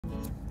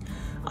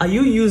Are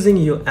you using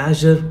your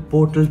Azure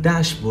Portal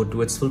dashboard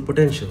to its full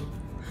potential?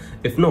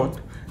 If not,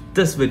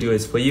 this video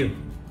is for you.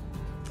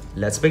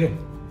 Let's begin.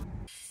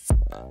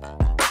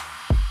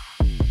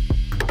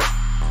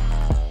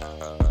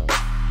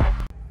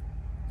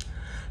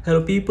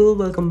 Hello people,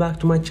 welcome back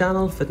to my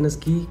channel Fitness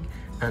Geek,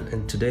 and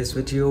in today's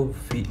video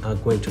we are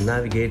going to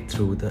navigate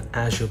through the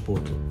Azure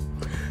portal.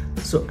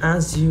 So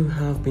as you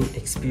have been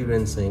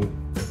experiencing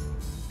a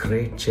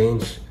great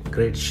change,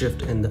 great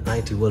shift in the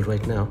IT world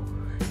right now,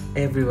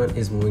 everyone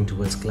is moving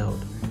towards cloud,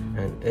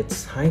 and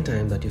it's high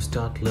time that you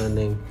start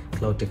learning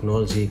cloud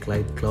technology,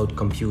 cloud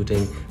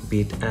computing,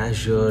 be it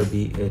Azure,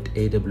 be it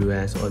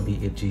AWS, or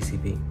be it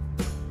GCP.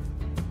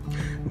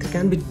 There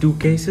can be two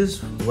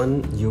cases.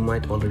 One, you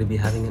might already be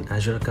having an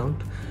Azure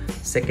account.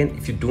 Second,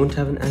 if you don't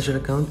have an Azure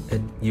account,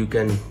 you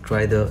can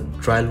try the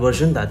trial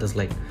version, that is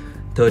like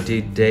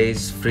 30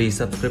 days free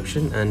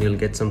subscription, and you'll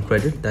get some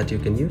credit that you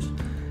can use.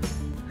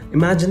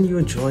 Imagine you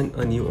join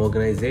a new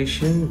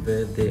organization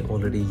where they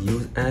already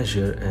use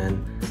Azure, and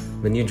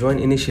when you join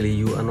initially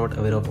you are not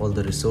aware of all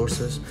the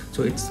resources.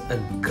 So it's a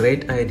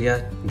great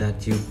idea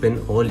that you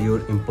pin all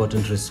your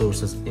important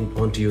resources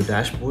onto your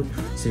dashboard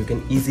so you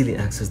can easily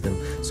access them.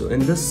 So in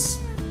this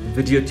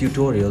video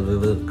tutorial we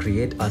will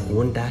create our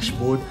own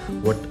dashboard,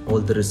 what all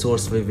the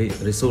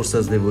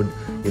resources they would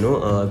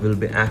will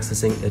be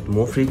accessing it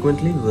more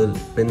frequently. We'll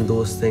pin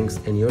those things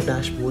in your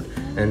dashboard,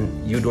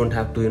 and you don't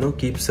have to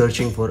keep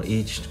searching for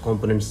each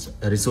component's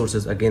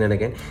resources again and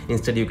again.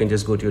 Instead you can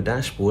just go to your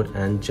dashboard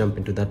and jump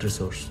into that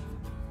resource.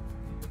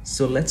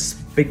 So let's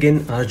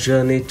begin our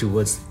journey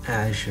towards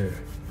Azure.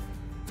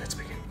 Let's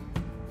begin.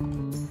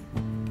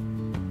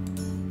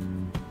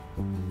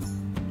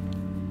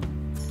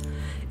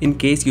 In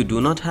case you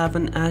do not have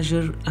an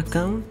Azure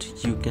account,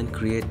 you can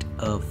create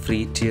a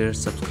free tier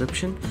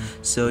subscription.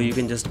 So you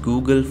can just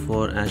Google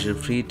for Azure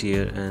free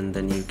tier, and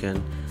then you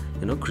can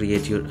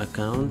create your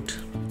account.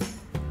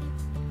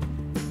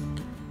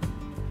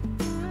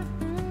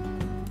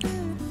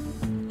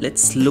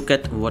 Let's look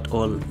at what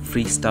all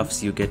free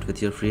stuffs you get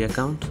with your free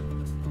account.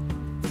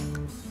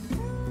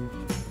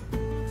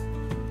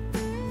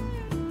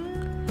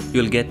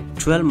 You'll get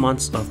 12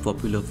 months of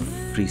popular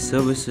free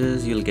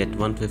services. You'll get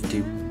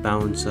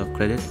 £150 of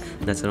credit,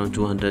 that's around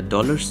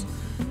 $200,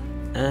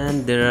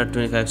 and there are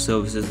 25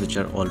 services which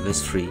are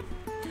always free.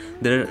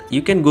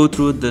 You can go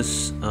through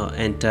this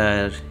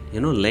entire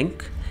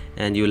link,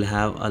 and you'll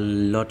have a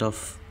lot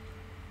of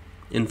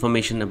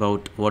information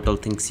about what all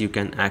things you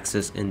can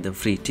access in the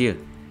free tier.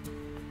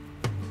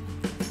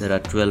 There are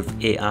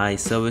 12 AI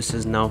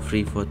services now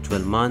free for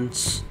 12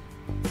 months.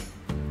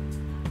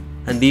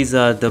 And these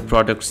are the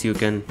products you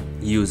can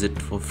use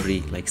it for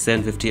free, like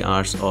 750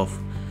 hours of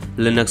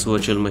Linux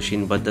virtual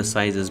machine, but the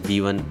size is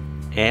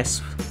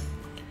B1S.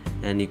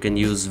 And you can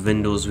use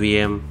Windows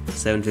VM,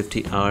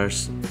 750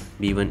 hours,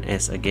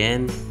 B1S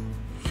again.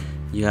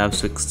 You have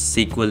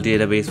SQL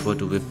database for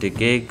 250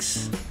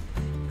 gigs.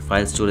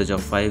 File storage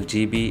of 5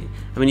 GB.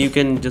 I mean, you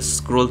can just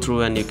scroll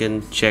through and you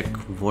can check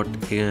what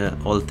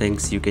all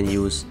things you can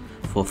use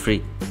for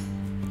free.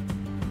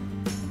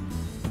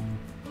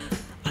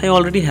 I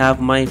already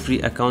have my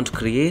free account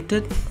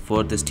created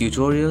for this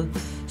tutorial,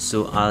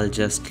 so I'll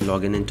just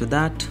log into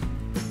that.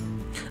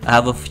 I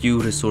have a few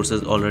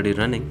resources already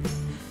running,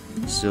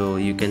 so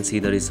you can see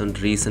the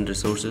recent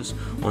resources.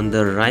 On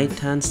the right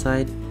hand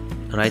side,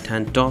 right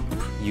hand top,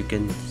 you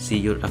can see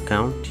your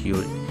account,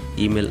 your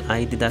email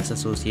ID that's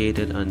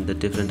associated, and the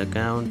different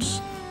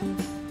accounts.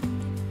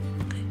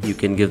 You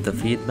can give the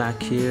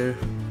feedback here.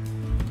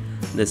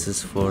 This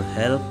is for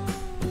help.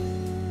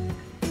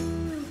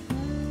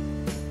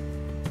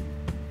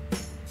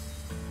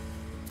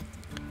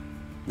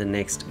 The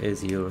next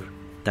is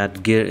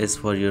that gear is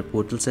for your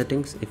portal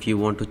settings. If you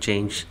want to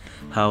change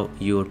how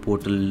your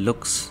portal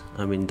looks,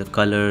 I mean the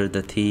color,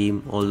 the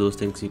theme, all those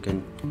things you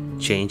can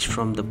change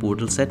from the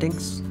portal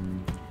settings.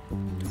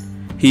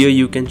 Here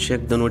you can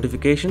check the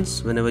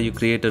notifications. Whenever you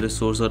create a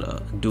resource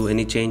or do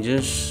any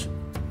changes,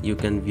 you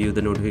can view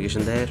the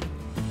notification there.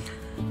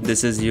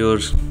 This is your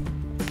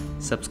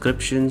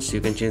subscriptions.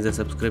 You can change the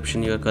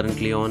subscription you are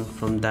currently on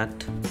from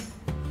that.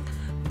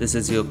 This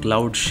is your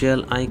Cloud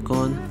Shell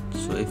icon.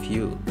 So if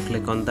you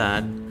click on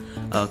that,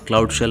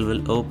 Cloud Shell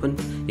will open.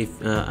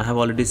 I have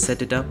already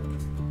set it up,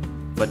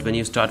 but when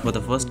you start for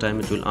the first time,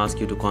 it will ask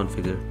you to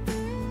configure.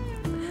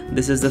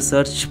 This is the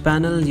search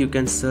panel. You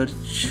can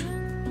search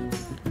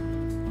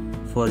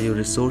for your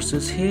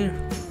resources here,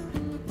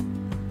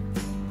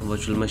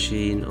 virtual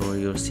machine or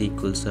your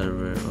SQL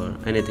server or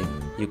anything.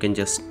 You can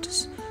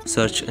just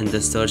search in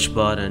the search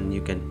bar, and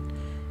you can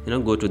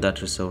go to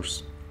that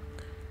resource.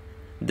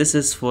 This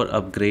is for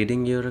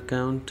upgrading your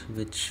account,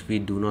 which we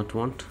do not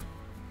want.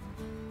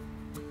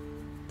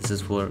 This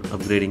is for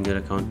upgrading your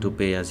account to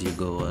pay as you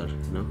go, or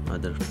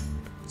other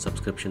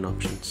subscription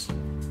options.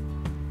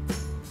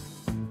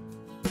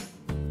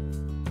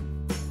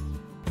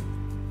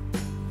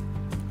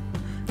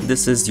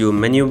 this is your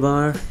menu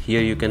bar.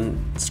 Here you can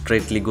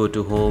straightly go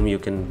to home, you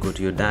can go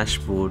to your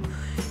dashboard,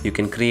 you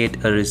can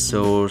create a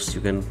resource,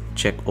 you can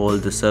check all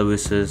the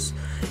services,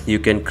 you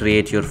can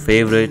create your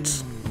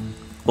favorites.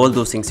 All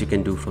those things you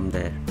can do from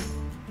there.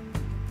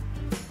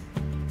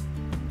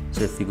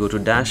 So if we go to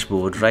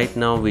dashboard, right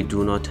now we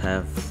do not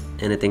have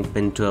anything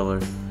pinned to our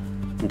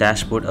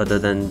dashboard other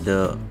than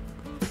the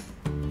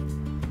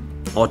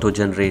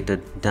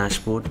auto-generated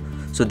dashboard.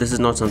 So this is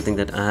not something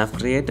that I have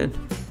created,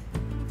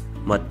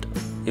 but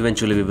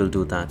eventually we will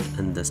do that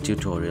in this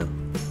tutorial.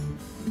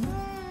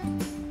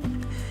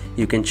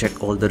 You can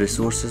check all the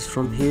resources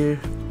from here.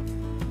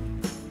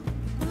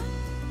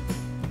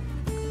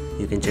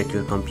 You can check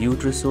your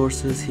compute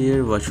resources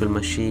here, virtual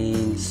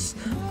machines,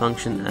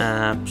 function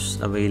apps,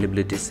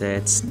 availability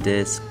sets,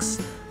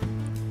 disks.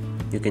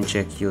 You can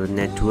check your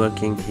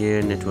networking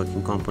here,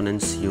 networking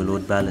components, your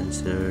load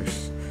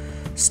balancers,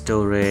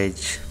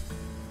 storage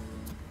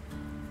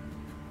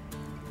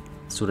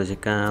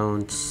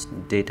accounts,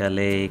 data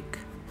lake,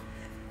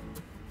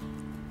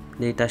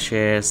 data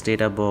shares,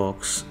 data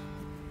box.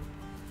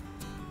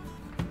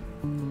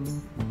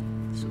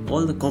 So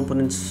all the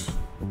components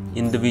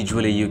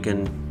individually you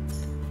can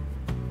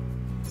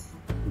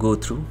go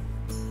through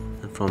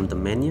from the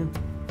menu.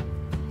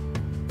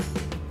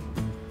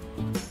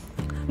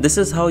 This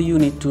is how you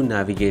need to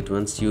navigate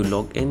once you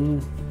log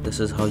in. This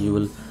is how you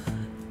will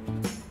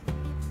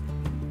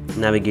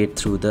navigate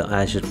through the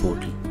Azure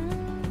portal.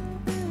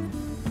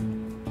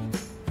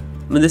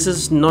 I mean, this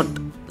is not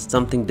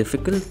something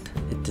difficult.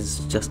 It is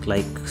just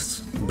like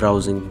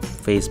browsing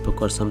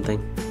Facebook or something.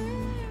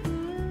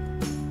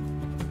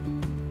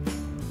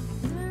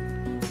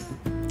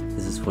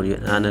 This is for your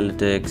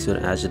analytics, your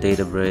Azure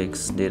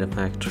Databricks, data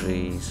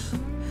factories.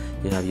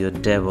 You have your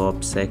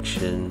DevOps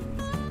section.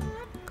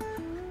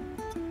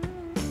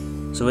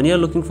 So when you're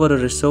looking for a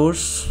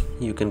resource,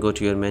 you can go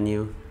to your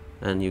menu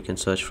and you can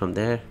search from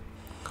there.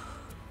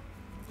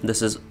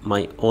 This is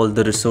all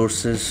the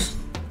resources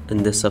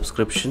in this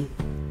subscription.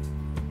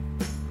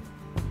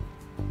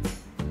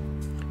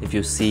 If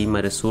you see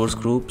my resource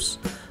groups,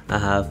 I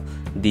have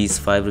these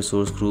 5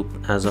 resource group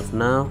as of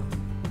now.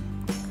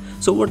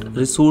 So what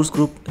resource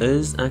group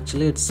is,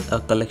 actually it's a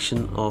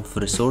collection of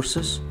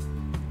resources.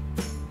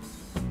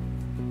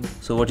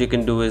 So what you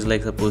can do is,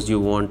 like, suppose you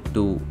want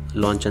to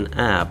launch an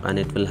app and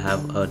it will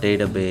have a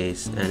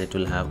database and it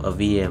will have a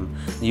VM.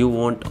 You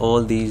want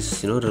all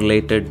these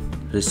related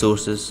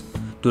resources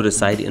to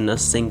reside in a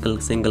single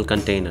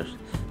container.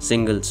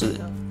 So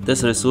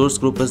this resource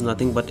group is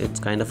nothing but it's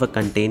kind of a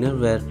container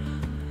where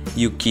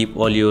you keep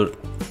all your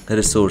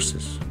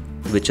resources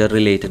which are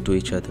related to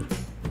each other.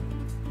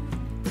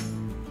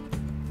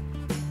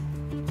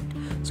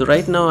 So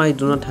right now I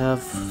do not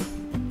have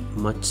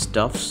much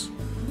stuffs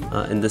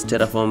in this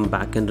Terraform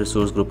backend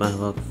resource group. I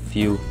have a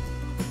few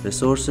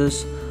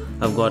resources.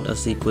 I've got a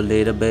SQL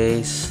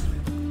database,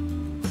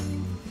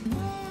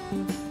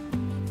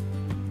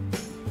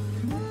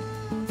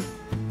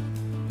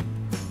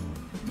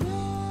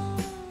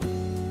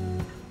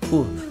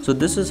 cool. So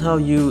this is how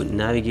you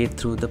navigate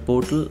through the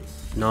portal.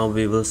 Now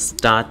we will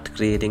start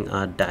creating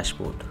our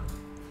dashboard.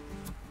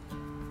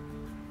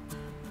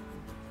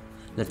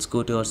 Let's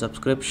go to our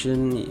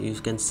subscription. You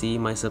can see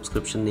my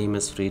subscription name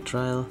is free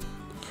trial.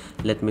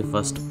 Let me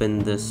first pin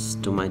this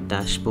to my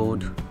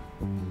dashboard.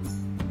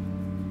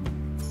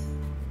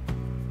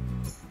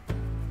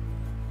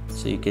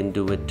 So you can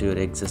do it to your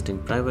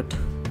existing private.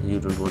 You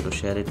don't want to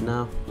share it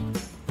now.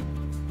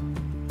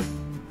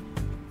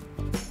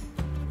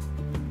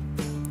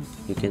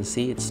 You can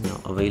see it's now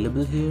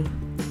available here.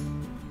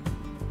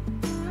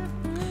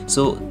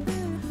 So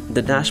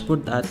the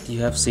dashboard that you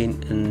have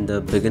seen in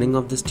the beginning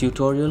of this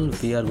tutorial,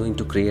 we are going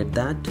to create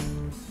that.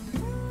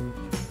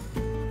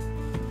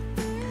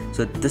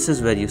 So this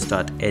is where you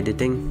start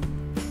editing.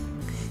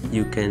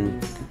 You can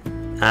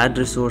add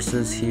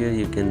resources here,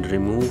 you can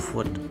remove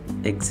what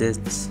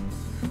exists.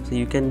 So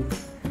you can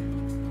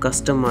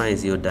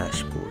customize your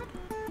dashboard.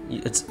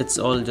 It's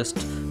all just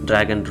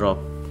drag and drop,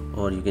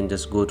 or you can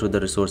just go to the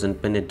resource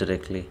and pin it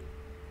directly.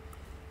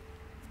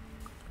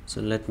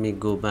 So let me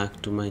go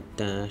back to my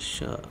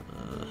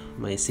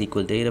my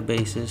SQL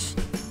databases.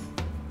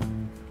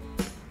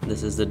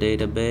 This is the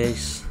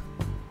database.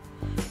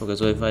 Okay,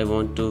 so if I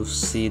want to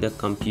see the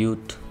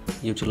compute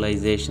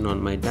utilization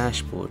on my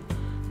dashboard,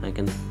 I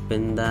can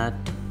pin that.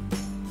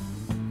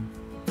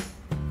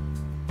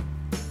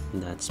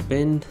 That's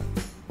pinned.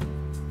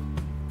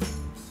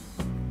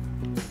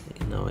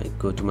 Now I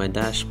go to my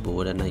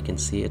dashboard and I can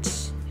see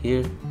it's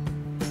here.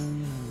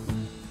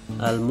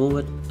 I'll move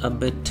it a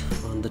bit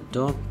on the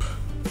top.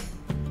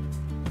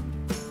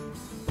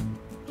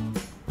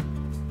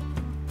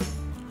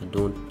 I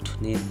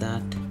don't need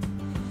that,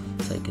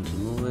 so I can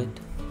remove it.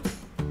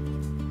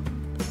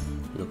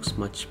 Looks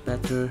much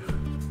better.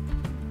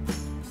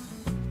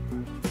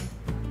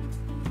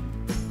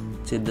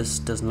 See, this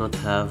does not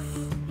have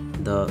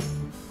the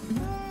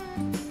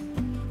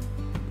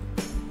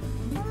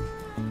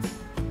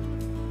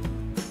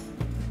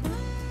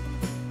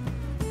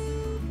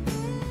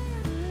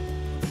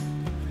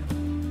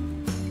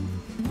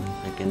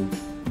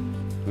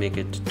make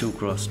it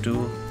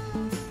 2x2.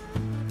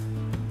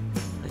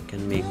 I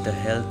can make the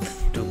health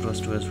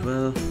 2x2 as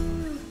well.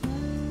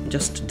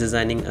 Just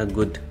designing a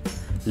good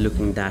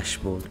looking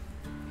dashboard.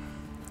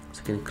 So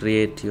you can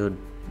create your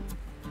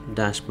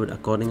dashboard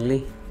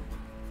accordingly.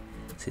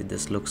 See,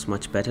 this looks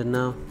much better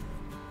now.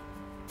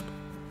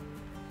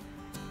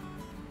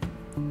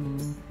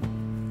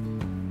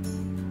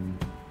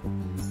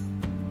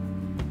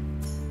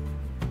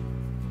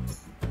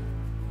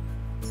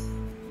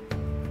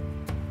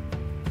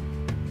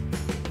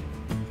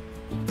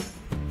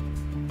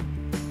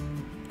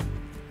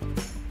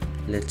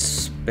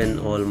 Let's pin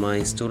all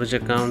my storage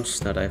accounts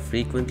that I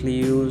frequently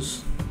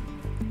use.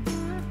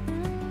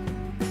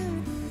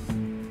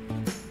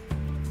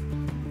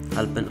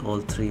 I'll pin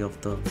all 3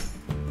 of the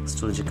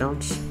storage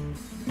accounts.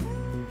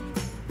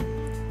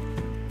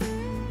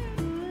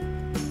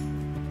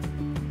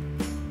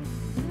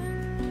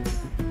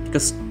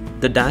 Because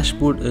the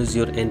dashboard is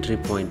your entry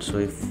point, so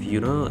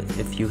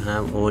if you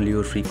have all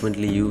your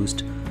frequently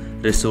used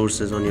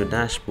resources on your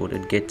dashboard,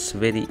 it gets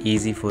very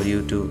easy for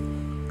you to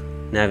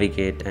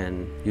navigate,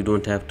 and you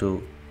don't have to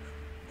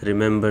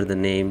remember the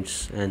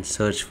names and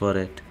search for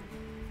it.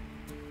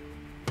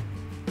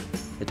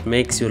 It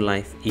makes your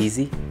life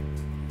easy.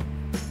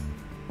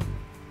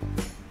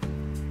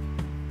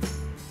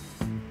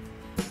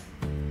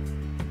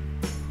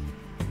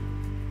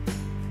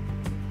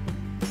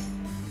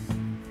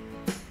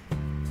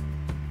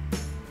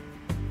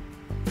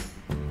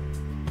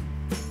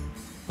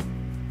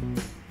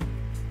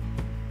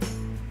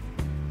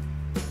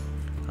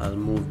 I'll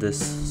move this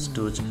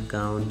storage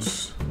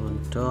accounts on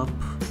top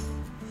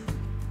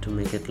to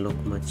make it look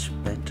much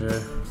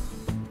better.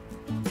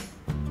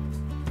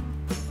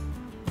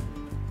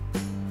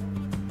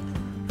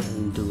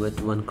 And do it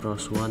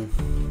 1x1,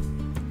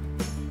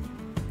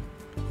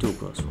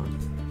 2x1.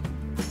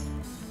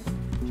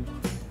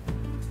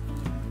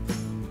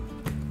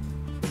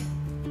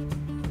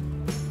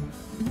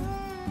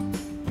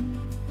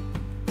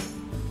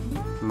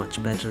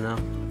 Much better now.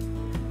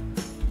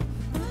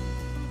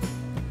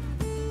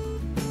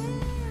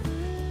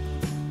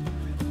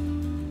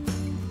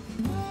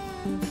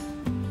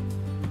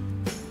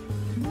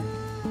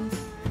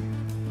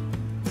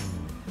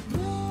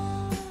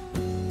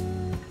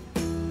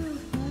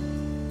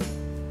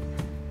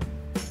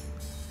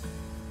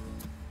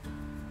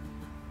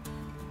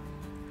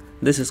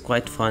 This is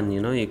quite fun,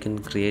 you can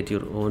create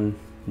your own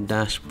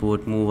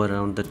dashboard, move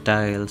around the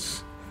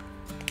tiles,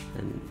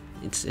 and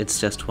it's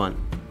just fun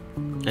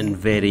and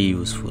very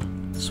useful.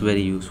 It's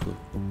very useful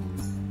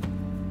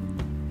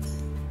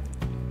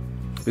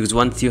because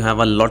once you have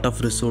a lot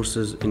of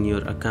resources in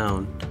your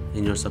account,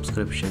 in your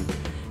subscription,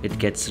 it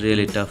gets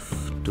really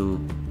tough to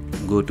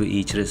go to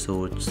each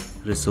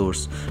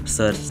resource,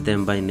 search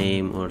them by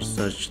name or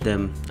search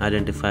them,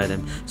 identify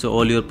them. So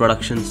all your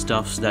production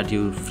stuffs that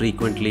you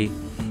frequently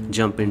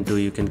jump into,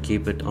 you can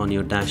keep it on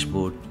your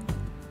dashboard.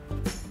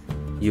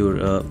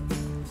 Your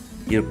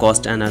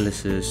cost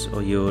analysis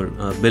or your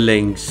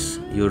billings,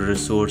 your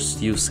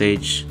resource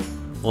usage,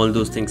 all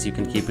those things you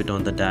can keep it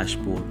on the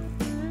dashboard.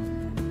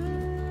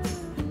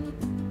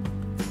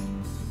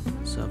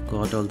 So I've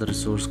got all the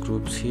resource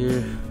groups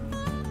here.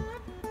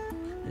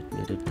 Let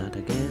me edit that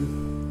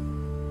again.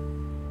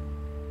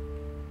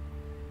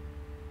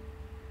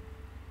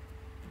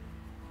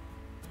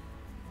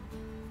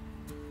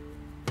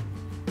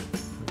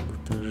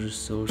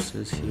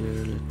 Resources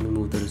here. Let me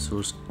move the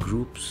resource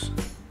groups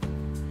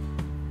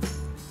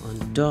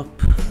on top.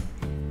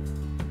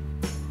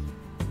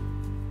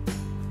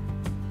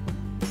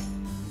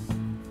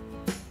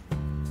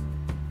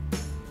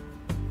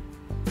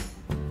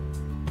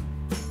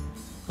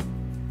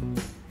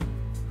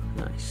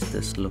 Nice,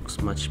 this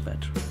looks much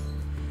better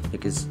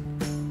because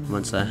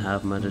once I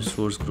have my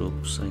resource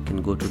groups, I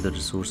can go to the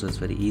resources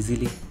very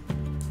easily.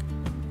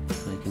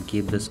 So I can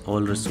keep this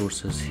all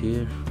resources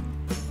here.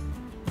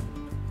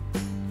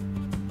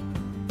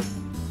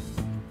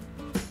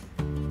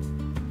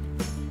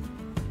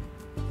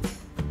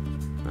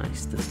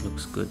 This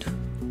looks good.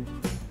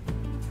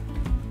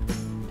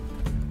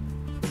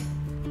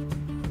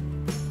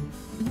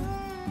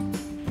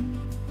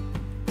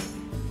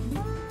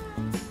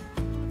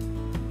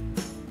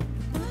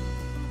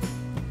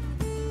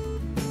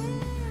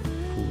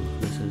 Cool.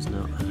 This is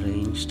now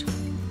arranged.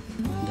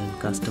 Then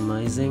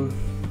customizing.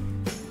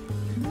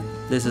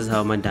 This is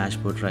how my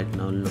dashboard right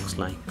now looks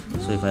like.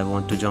 So if I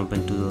want to jump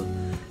into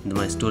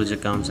my storage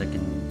accounts, I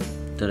can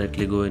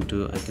directly go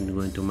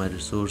into my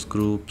resource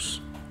groups.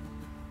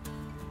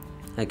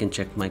 I can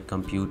check my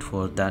compute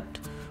for that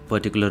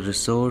particular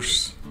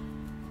resource.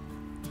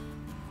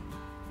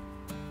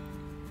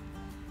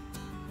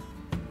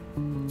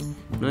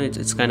 No,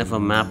 it's kind of a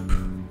map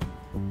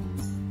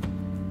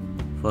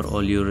for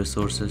all your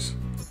resources.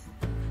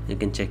 You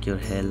can check your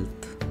health.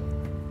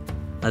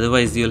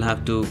 Otherwise, you'll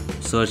have to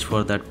search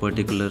for that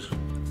particular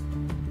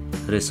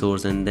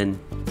resource, and then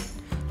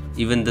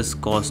even this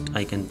cost,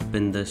 I can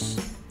pin this.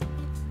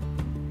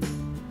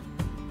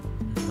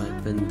 If I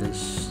pin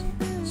this,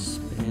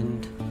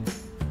 spend,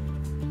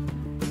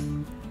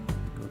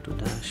 go to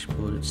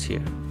dashboards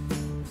here.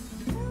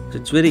 So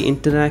it's very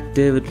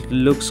interactive, it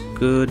looks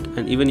good,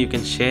 and even you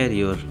can share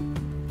your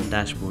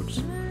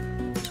dashboards.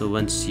 So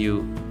once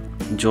you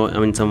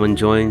someone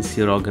joins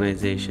your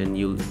organization,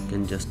 you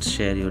can just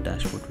share your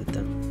dashboard with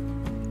them.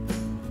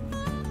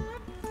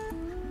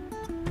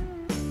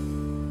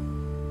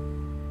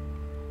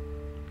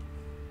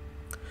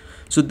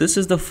 So this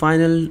is the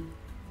final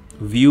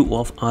view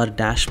of our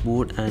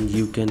dashboard, and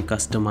you can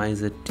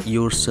customize it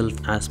yourself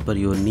as per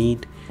your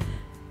need.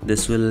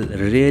 This will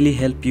really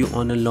help you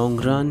on a long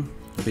run,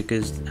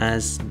 because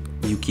as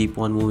you keep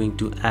on moving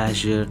to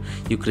Azure,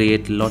 you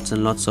create lots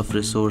and lots of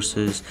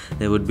resources.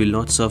 There would be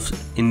lots of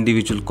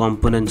individual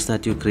components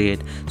that you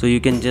create, so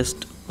you can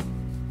just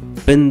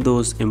pin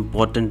those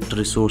important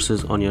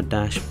resources on your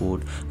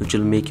dashboard, which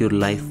will make your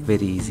life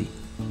very easy.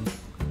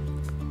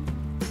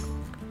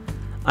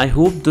 I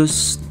hope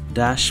this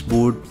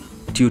dashboard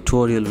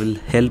tutorial will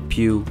help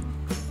you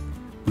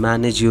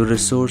manage your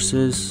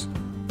resources,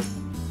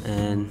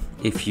 and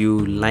if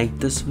you like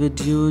this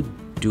video,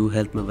 do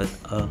help me with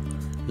a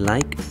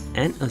like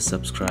and a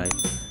subscribe.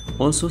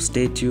 Also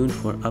stay tuned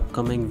for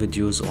upcoming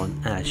videos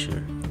on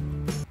Azure.